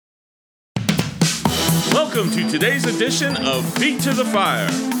Welcome to today's edition of Feet to the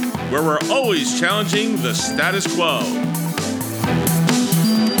Fire, where we're always challenging the status quo.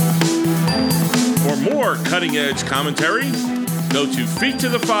 For more cutting-edge commentary, go to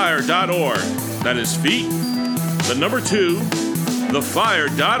feettothefire.org. That is feet, the number 2,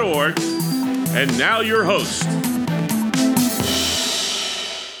 thefire.org. And now your host.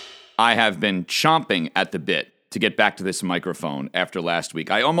 I have been chomping at the bit to get back to this microphone after last week.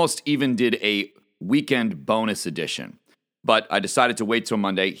 I almost even did a weekend bonus edition, but I decided to wait till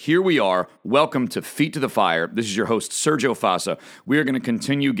Monday. Here we are. Welcome to Feet to the Fire. This is your host, Sergio Fassa. We are going to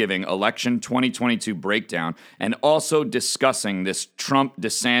continue giving election 2022 breakdown and also discussing this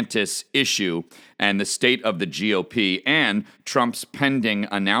Trump-DeSantis issue and the state of the GOP and Trump's pending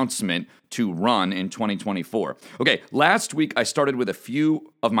announcement to run in 2024. Okay, last week I started with a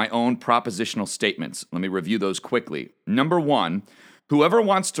few of my own propositional statements. Let me review those quickly. Number 1, whoever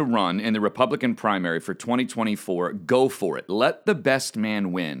wants to run in the Republican primary for 2024, go for it. Let the best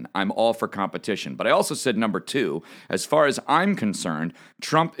man win. I'm all for competition. But I also said number 2, as far as I'm concerned,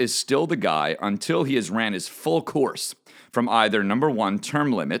 Trump is still the guy until he has ran his full course from either number 1,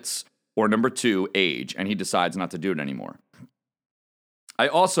 term limits, or number 2, age, and he decides not to do it anymore. I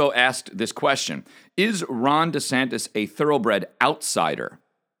also asked this question: is Ron DeSantis a thoroughbred outsider?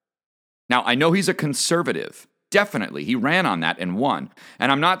 Now, I know he's a conservative. Definitely. He ran on that and won.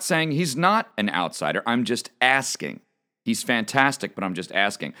 And I'm not saying he's not an outsider. I'm just asking. He's fantastic, but I'm just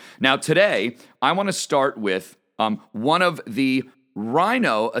asking. Now, today, I want to start with one of the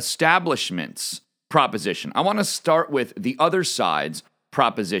Rhino establishment's proposition. I want to start with the other side's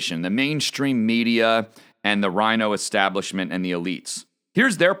proposition, the mainstream media and the Rhino establishment and the elites.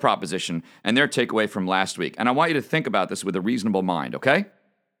 Here's their proposition and their takeaway from last week. And I want you to think about this with a reasonable mind, okay?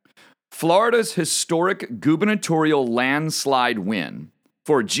 Florida's historic gubernatorial landslide win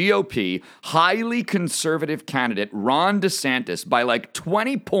for GOP highly conservative candidate Ron DeSantis by like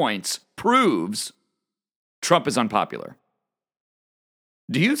 20 points proves Trump is unpopular.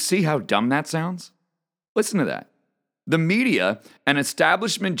 Do you see how dumb that sounds? Listen to that. The media and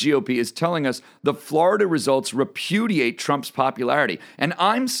establishment GOP is telling us the Florida results repudiate Trump's popularity. And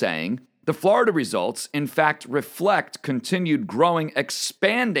I'm saying the Florida results, in fact, reflect continued growing,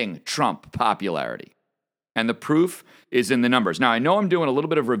 expanding Trump popularity. And the proof is in the numbers. Now, I know I'm doing a little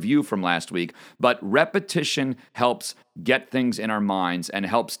bit of review from last week, but repetition helps get things in our minds and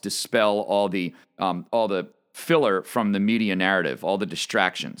helps dispel all the filler from the media narrative, all the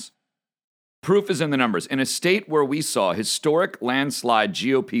distractions. Proof is in the numbers. In a state where we saw historic landslide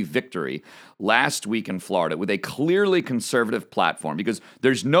GOP victory last week in Florida with a clearly conservative platform, because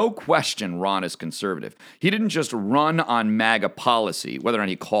there's no question Ron is conservative. He didn't just run on MAGA policy, whether or not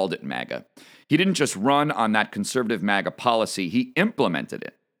he called it MAGA. He didn't just run on that conservative MAGA policy, he implemented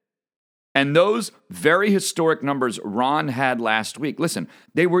it. And those very historic numbers Ron had last week, listen,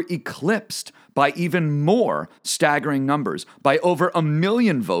 they were eclipsed by even more staggering numbers, by over 1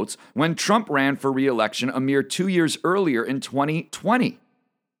 million votes when Trump ran for re-election a mere 2 years earlier in 2020.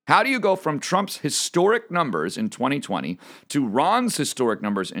 How do you go from Trump's historic numbers in 2020 to Ron's historic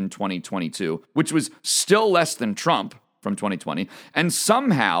numbers in 2022, which was still less than Trump from 2020, and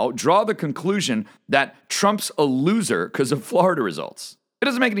somehow draw the conclusion that Trump's a loser because of Florida results? It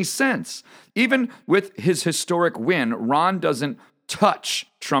doesn't make any sense. Even with his historic win, Ron doesn't touch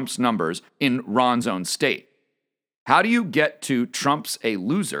Trump's numbers in Ron's own state. How do you get to Trump's a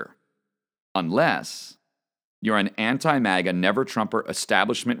loser? Unless you're an anti-MAGA, never-Trumper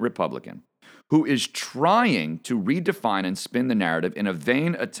establishment Republican who is trying to redefine and spin the narrative in a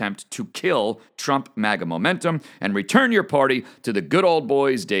vain attempt to kill Trump MAGA momentum and return your party to the good old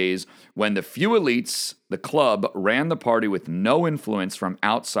boys days when the few elites, the club, ran the party with no influence from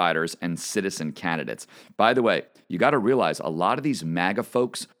outsiders and citizen candidates. By the way, you got to realize a lot of these MAGA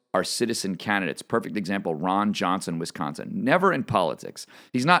folks are citizen candidates. Perfect example, Ron Johnson, Wisconsin. Never in politics.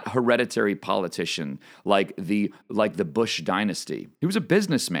 He's not a hereditary politician like the Bush dynasty. He was a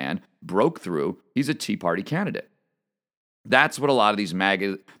businessman, broke through. He's a Tea Party candidate. That's what a lot of these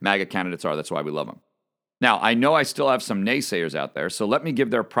MAGA candidates are. That's why we love them. Now, I know I still have some naysayers out there, so let me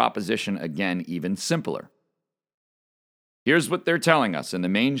give their proposition again even simpler. Here's what they're telling us in the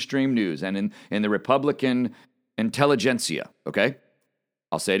mainstream news and in the Republican intelligentsia, okay?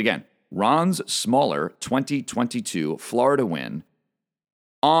 I'll say it again. Ron's smaller 2022 Florida win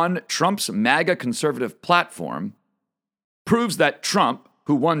on Trump's MAGA conservative platform proves that Trump,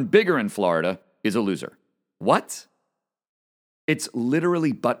 who won bigger in Florida, is a loser. What? It's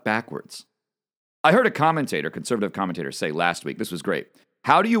literally butt backwards. I heard a conservative commentator say last week, this was great.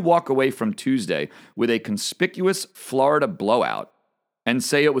 How do you walk away from Tuesday with a conspicuous Florida blowout and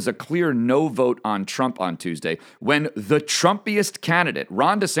say it was a clear no vote on Trump on Tuesday when the Trumpiest candidate,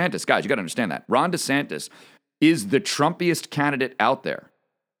 Ron DeSantis, guys, you got to understand that. Ron DeSantis is the Trumpiest candidate out there.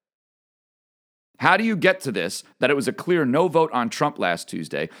 How do you get to this, that it was a clear no vote on Trump last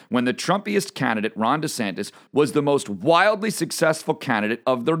Tuesday, when the Trumpiest candidate, Ron DeSantis, was the most wildly successful candidate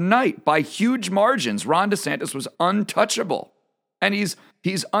of the night? By huge margins, Ron DeSantis was untouchable. And he's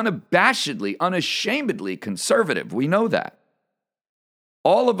unabashedly, unashamedly conservative. We know that.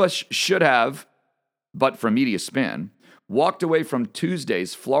 All of us should have, but for media spin, walked away from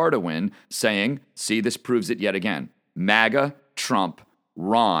Tuesday's Florida win saying, see, this proves it yet again. MAGA, Trump,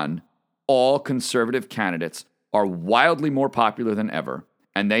 Ron, all conservative candidates are wildly more popular than ever,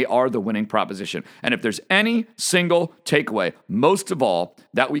 and they are the winning proposition. And if there's any single takeaway, most of all,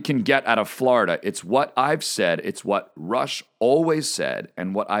 that we can get out of Florida, it's what I've said, it's what Rush always said,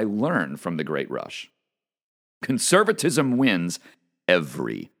 and what I learned from the great Rush. Conservatism wins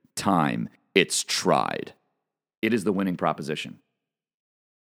every time it's tried. It is the winning proposition.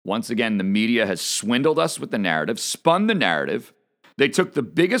 Once again, the media has swindled us with the narrative, spun the narrative. They took the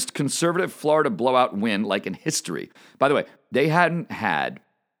biggest conservative Florida blowout win like in history. By the way, they hadn't had,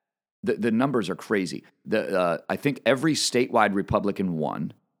 the numbers are crazy. I think every statewide Republican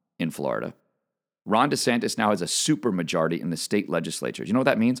won in Florida. Ron DeSantis now has a supermajority in the state legislature. You know what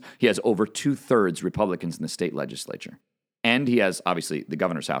that means? He has over 2/3 Republicans in the state legislature. And he has, obviously, the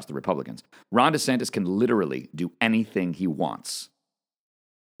governor's house, the Republicans. Ron DeSantis can literally do anything he wants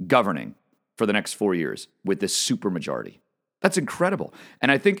governing for the next 4 years with this supermajority. That's incredible.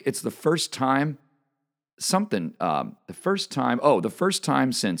 And I think it's the first time the first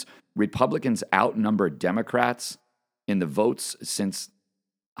time since Republicans outnumbered Democrats in the votes since,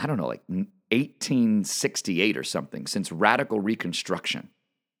 I don't know, like 1868 or something, since radical Reconstruction,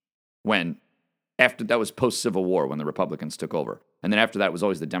 when after that was post-Civil War when the Republicans took over. And then after that was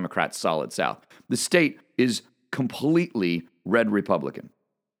always the Democrats' solid South. The state is completely red Republican.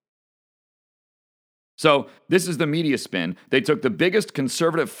 So this is the media spin. They took the biggest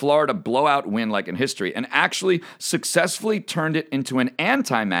conservative Florida blowout win like in history and actually successfully turned it into an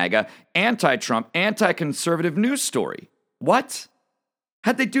anti-MAGA, anti-Trump, anti-conservative news story. What?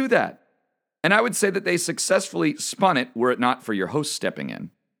 How'd they do that? And I would say that they successfully spun it were it not for your host stepping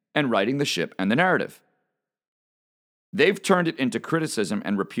in and righting the ship and the narrative. They've turned it into criticism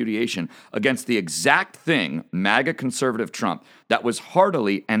and repudiation against the exact thing, MAGA conservative Trump, that was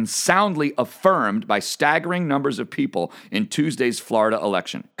heartily and soundly affirmed by staggering numbers of people in Tuesday's Florida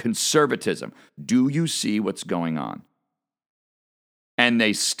election. Conservatism. Do you see what's going on? And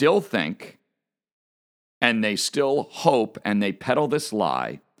they still think, and they still hope, and they peddle this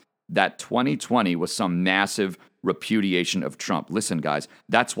lie that 2020 was some massive repudiation of Trump. Listen, guys,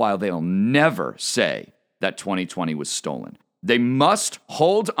 that's why they'll never say that 2020 was stolen. They must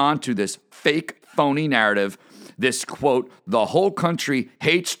hold on to this fake, phony narrative, this, quote, the whole country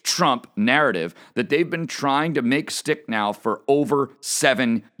hates Trump narrative that they've been trying to make stick now for over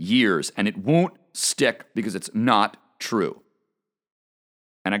 7 years. And it won't stick because it's not true.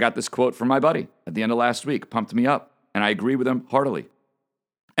 And I got this quote from my buddy at the end of last week, pumped me up, and I agree with him heartily.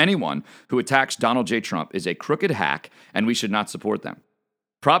 Anyone who attacks Donald J. Trump is a crooked hack, and we should not support them.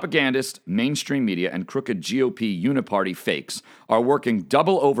 Propagandists, mainstream media, and crooked GOP uniparty fakes are working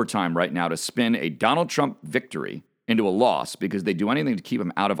double overtime right now to spin a Donald Trump victory into a loss because they do anything to keep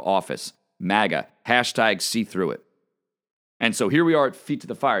him out of office. MAGA, hashtag see through it. And so here we are at Feet to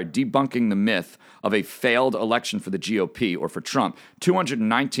the Fire, debunking the myth of a failed election for the GOP or for Trump.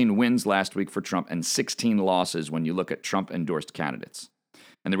 219 wins last week for Trump and 16 losses when you look at Trump-endorsed candidates.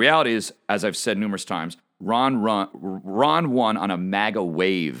 And the reality is, as I've said numerous times, Ron won on a MAGA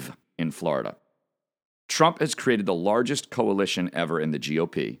wave in Florida. Trump has created the largest coalition ever in the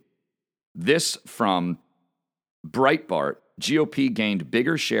GOP. This from Breitbart. GOP gained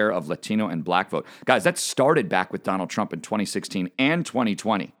bigger share of Latino and Black vote. Guys, that started back with Donald Trump in 2016 and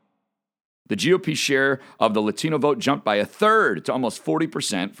 2020. The GOP share of the Latino vote jumped by 1/3 to almost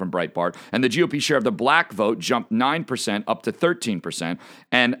 40% from Breitbart, and the GOP share of the Black vote jumped 9% up to 13%.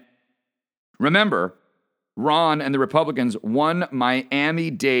 And remember, Ron and the Republicans won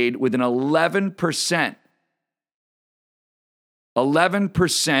Miami-Dade with an 11%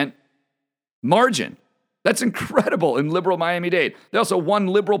 margin. That's incredible in liberal Miami-Dade. They also won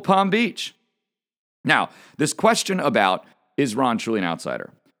liberal Palm Beach. Now, this question about, is Ron truly an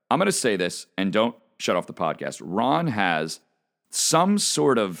outsider? I'm going to say this, and don't shut off the podcast. Ron has some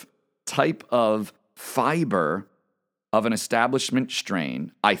sort of type of fiber of an establishment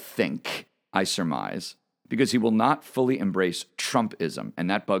strain, I think, I surmise, because he will not fully embrace Trumpism, and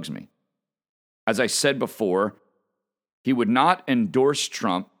that bugs me. As I said before, He would not endorse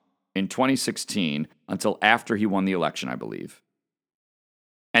Trump in 2016 until after he won the election, I believe.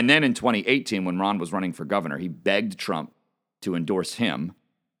 And then in 2018, when Ron was running for governor, he begged Trump to endorse him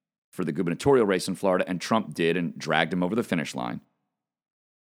for the gubernatorial race in Florida, and Trump did and dragged him over the finish line.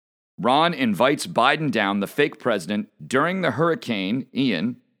 Ron invites Biden down, the fake president, during the Hurricane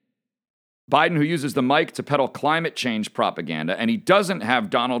Ian. Biden, who uses the mic to peddle climate change propaganda, and he doesn't have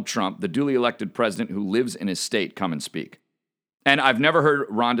Donald Trump, the duly elected president who lives in his state, come and speak. And I've never heard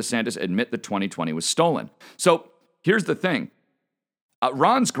Ron DeSantis admit that 2020 was stolen. So here's the thing.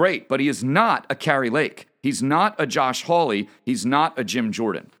 Ron's great, but he is not a Kari Lake. He's not a Josh Hawley. He's not a Jim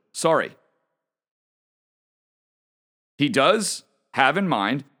Jordan. Sorry. He does have in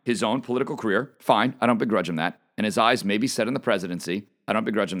mind his own political career. Fine, I don't begrudge him that. And his eyes may be set on the presidency. I don't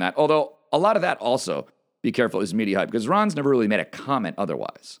begrudge him that. Although a lot of that also, be careful, is media hype, because Ron's never really made a comment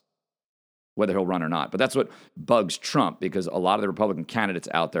otherwise, whether he'll run or not. But that's what bugs Trump, because a lot of the Republican candidates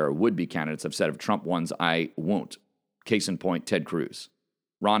out there, or would-be candidates, have said, if Trump wins, I won't. Case in point, Ted Cruz.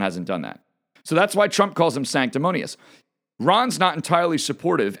 Ron hasn't done that. So that's why Trump calls him sanctimonious. Ron's not entirely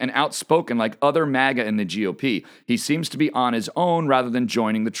supportive and outspoken like other MAGA in the GOP. He seems to be on his own rather than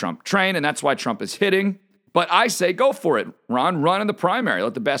joining the Trump train, and that's why Trump is hitting. But I say go for it, Ron. Run in the primary.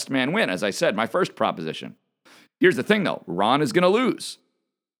 Let the best man win, as I said, my first proposition. Here's the thing, though. Ron is going to lose.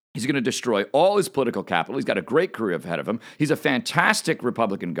 He's going to destroy all his political capital. He's got a great career ahead of him. He's a fantastic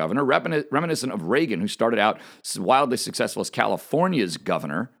Republican governor, reminiscent of Reagan, who started out wildly successful as California's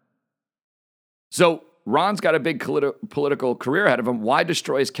governor. So Ron's got a big political career ahead of him. Why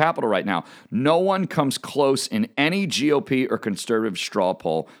destroy his capital right now? No one comes close in any GOP or conservative straw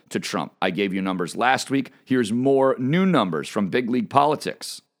poll to Trump. I gave you numbers last week. Here's more new numbers from Big League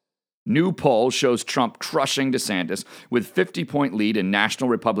Politics. New poll shows Trump crushing DeSantis with 50-point lead in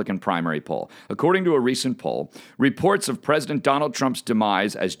national Republican primary poll. According to a recent poll, reports of President Donald Trump's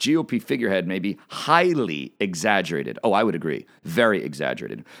demise as GOP figurehead may be highly exaggerated. Oh, I would agree. Very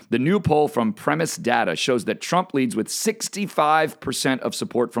exaggerated. The new poll from Premise Data shows that Trump leads with 65% of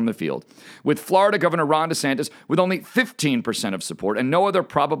support from the field, with Florida Governor Ron DeSantis with only 15% of support, and no other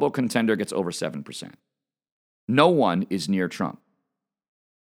probable contender gets over 7%. No one is near Trump.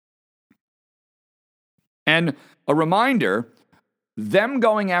 And a reminder, them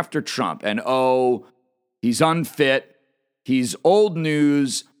going after Trump and, oh, he's unfit, he's old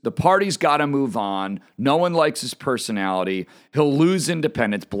news, the party's got to move on, no one likes his personality, he'll lose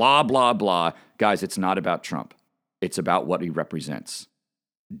independence, blah, blah, blah. Guys, it's not about Trump. It's about what he represents.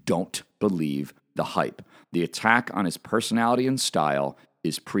 Don't believe the hype. The attack on his personality and style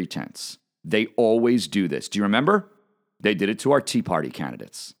is pretense. They always do this. Do you remember? They did it to our Tea Party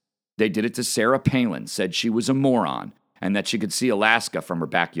candidates. They did it to Sarah Palin, said she was a moron and that she could see Alaska from her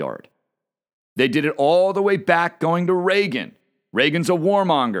backyard. They did it all the way back going to Reagan. Reagan's a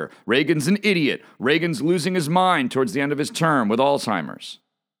warmonger. Reagan's an idiot. Reagan's losing his mind towards the end of his term with Alzheimer's.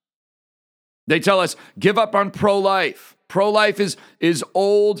 They tell us, give up on pro-life. Pro-life is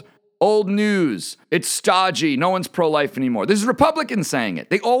old news. It's stodgy. No one's pro-life anymore. This is Republicans saying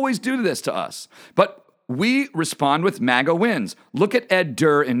it. They always do this to us. But we respond with MAGA wins. Look at Ed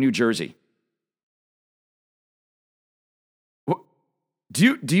Durr in New Jersey.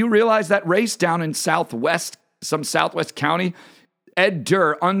 Do you realize that race down in some Southwest county? Ed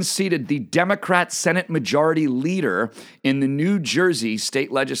Durr unseated the Democrat Senate Majority Leader in the New Jersey state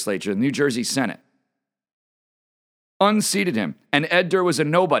legislature, the New Jersey Senate. Unseated him. And Ed Durr was a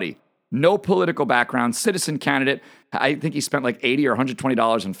nobody. No political background, citizen candidate. I think he spent like $80 or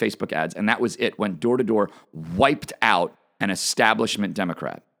 $120 on Facebook ads, and that was it. Went door to door, wiped out an establishment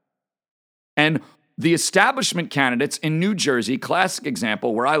Democrat. And the establishment candidates in New Jersey, classic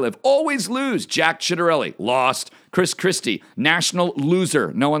example where I live, always lose. Jack Ciattarelli, lost. Chris Christie, national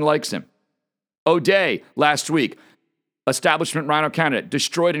loser. No one likes him. O'Day, last week, establishment Rhino candidate,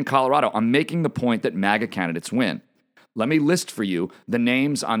 destroyed in Colorado. I'm making the point that MAGA candidates win. Let me list for you the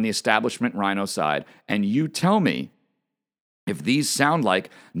names on the establishment Rhino side, and you tell me if these sound like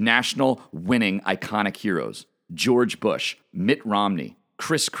national winning iconic heroes. George Bush, Mitt Romney,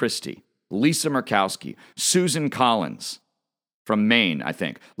 Chris Christie, Lisa Murkowski, Susan Collins from Maine, I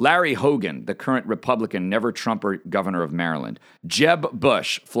think, Larry Hogan, the current Republican never-Trumper governor of Maryland, Jeb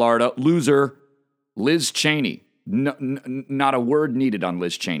Bush, Florida, loser, Liz Cheney, not a word needed on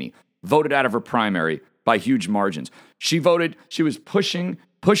Liz Cheney, voted out of her primary by huge margins. She was pushing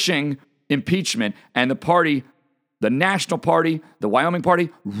impeachment, and the party, the National Party, the Wyoming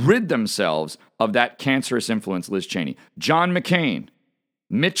Party, rid themselves of that cancerous influence, Liz Cheney. John McCain,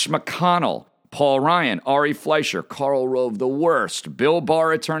 Mitch McConnell, Paul Ryan, Ari Fleischer, Karl Rove, the worst, Bill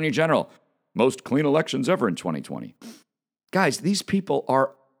Barr, Attorney General. Most clean elections ever in 2020. Guys, these people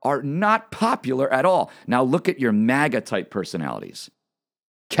are not popular at all. Now look at your MAGA-type personalities.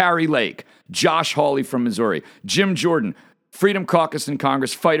 Carrie Lake, Josh Hawley from Missouri, Jim Jordan, Freedom Caucus in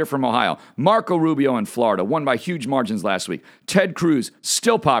Congress, fighter from Ohio, Marco Rubio in Florida, won by huge margins last week, Ted Cruz,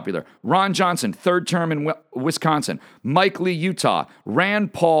 still popular, Ron Johnson, third term in Wisconsin, Mike Lee, Utah,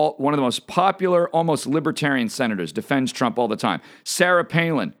 Rand Paul, one of the most popular, almost libertarian senators, defends Trump all the time, Sarah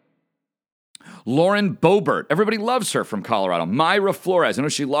Palin, Lauren Boebert, everybody loves her from Colorado, Mayra Flores, I know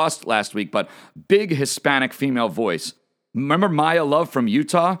she lost last week, but big Hispanic female voice. Remember Maya Love from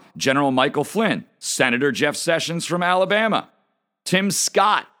Utah? General Michael Flynn. Senator Jeff Sessions from Alabama. Tim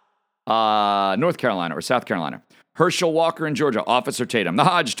Scott, North Carolina or South Carolina. Herschel Walker in Georgia. Officer Tatum. The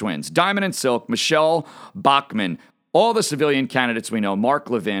Hodge twins. Diamond and Silk. Michelle Bachmann. All the civilian candidates we know. Mark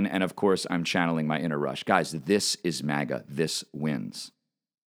Levin. And of course, I'm channeling my inner Rush. Guys, this is MAGA. This wins.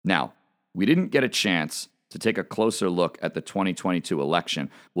 Now, we didn't get a chance to take a closer look at the 2022 election.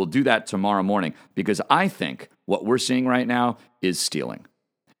 We'll do that tomorrow morning because I think what we're seeing right now is stealing.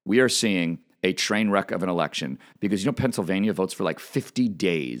 We are seeing a train wreck of an election because, Pennsylvania votes for like 50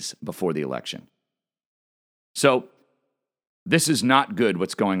 days before the election. So this is not good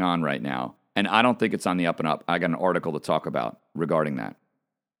what's going on right now, and I don't think it's on the up and up. I got an article to talk about regarding that.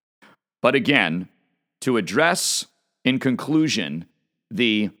 But again, to address, in conclusion,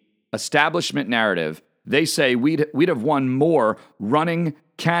 the establishment narrative, they say we'd have won more running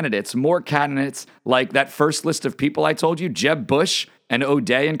candidates, more candidates like that first list of people I told you, Jeb Bush and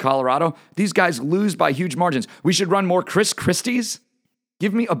O'Day in Colorado. These guys lose by huge margins. We should run more Chris Christie's?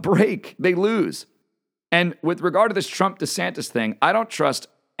 Give me a break. They lose. And with regard to this Trump-DeSantis thing, I don't trust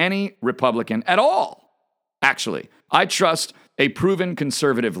any Republican at all. Actually, I trust a proven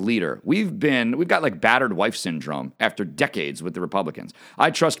conservative leader. We've got like battered wife syndrome after decades with the Republicans.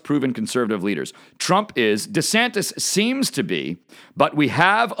 I trust proven conservative leaders. Trump is, DeSantis seems to be, but we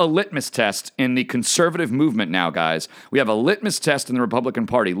have a litmus test in the conservative movement now, guys. We have a litmus test in the Republican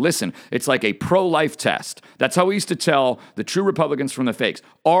Party. Listen, it's like a pro-life test. That's how we used to tell the true Republicans from the fakes.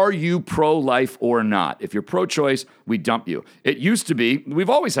 Are you pro-life or not? If you're pro-choice, we dump you. It used to be,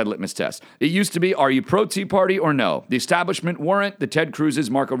 we've always had litmus tests. It used to be, are you pro-Tea Party or no? The establishment weren't, the Ted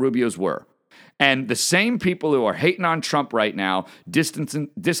Cruz's, Marco Rubio's were. And the same people who are hating on Trump right now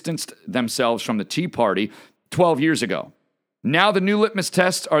distanced themselves from the Tea Party 12 years ago. Now the new litmus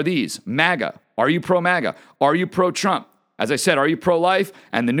tests are these. MAGA. Are you pro-MAGA? Are you pro-Trump? As I said, are you pro-life?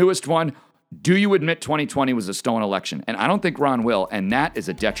 And the newest one, do you admit 2020 was a stolen election? And I don't think Ron will, and that is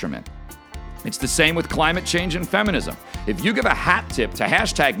a detriment. It's the same with climate change and feminism. If you give a hat tip to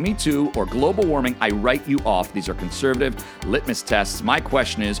hashtag MeToo or global warming, I write you off. These are conservative litmus tests. My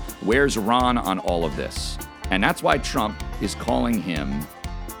question is, where's Ron on all of this? And that's why Trump is calling him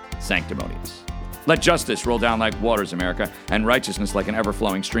sanctimonious. Let justice roll down like waters, America, and righteousness like an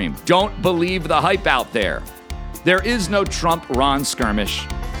ever-flowing stream. Don't believe the hype out there. There is no Trump-Ron skirmish.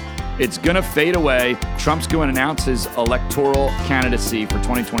 It's going to fade away. Trump's going to announce his electoral candidacy for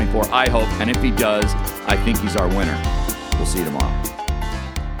 2024, I hope. And if he does, I think he's our winner. We'll see you tomorrow.